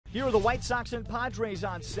Here are the White Sox and Padres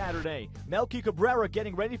on Saturday. Melky Cabrera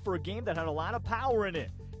getting ready for a game that had a lot of power in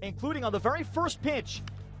it, including on the very first pitch.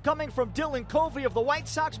 Coming from Dylan Covey of the White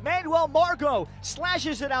Sox, Manuel Margot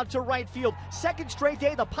slashes it out to right field. Second straight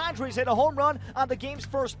day, the Padres hit a home run on the game's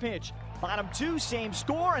first pitch. Bottom two, same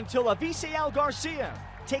score until Avisail Garcia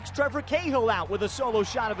takes Trevor Cahill out with a solo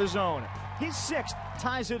shot of his own. His sixth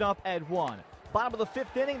ties it up at 1. Bottom of the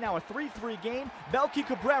fifth inning, now a 3-3 game. Melky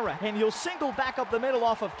Cabrera, and he'll single back up the middle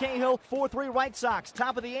off of Cahill. 4-3 White Sox.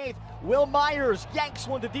 Top of the eighth, Will Myers yanks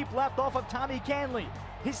one to deep left off of Tommy Canley.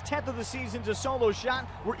 His 10th of the season's a solo shot.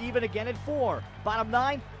 We're even again at 4. Bottom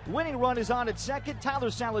 9, winning run is on at second. Tyler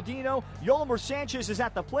Saladino. Yolmer Sanchez is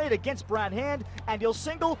at the plate against Brad Hand, and he'll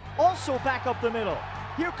single also back up the middle.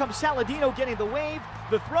 Here comes Saladino getting the wave.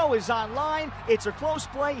 The throw is on line. It's a close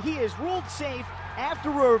play. He is ruled safe. After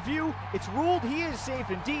a review, it's ruled he is safe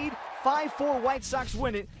indeed. 5-4 White Sox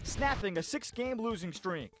win it, snapping a 6-game losing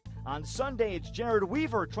streak. On Sunday, it's Jared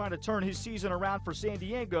Weaver trying to turn his season around for San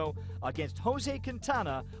Diego against Jose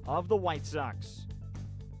Quintana of the White Sox.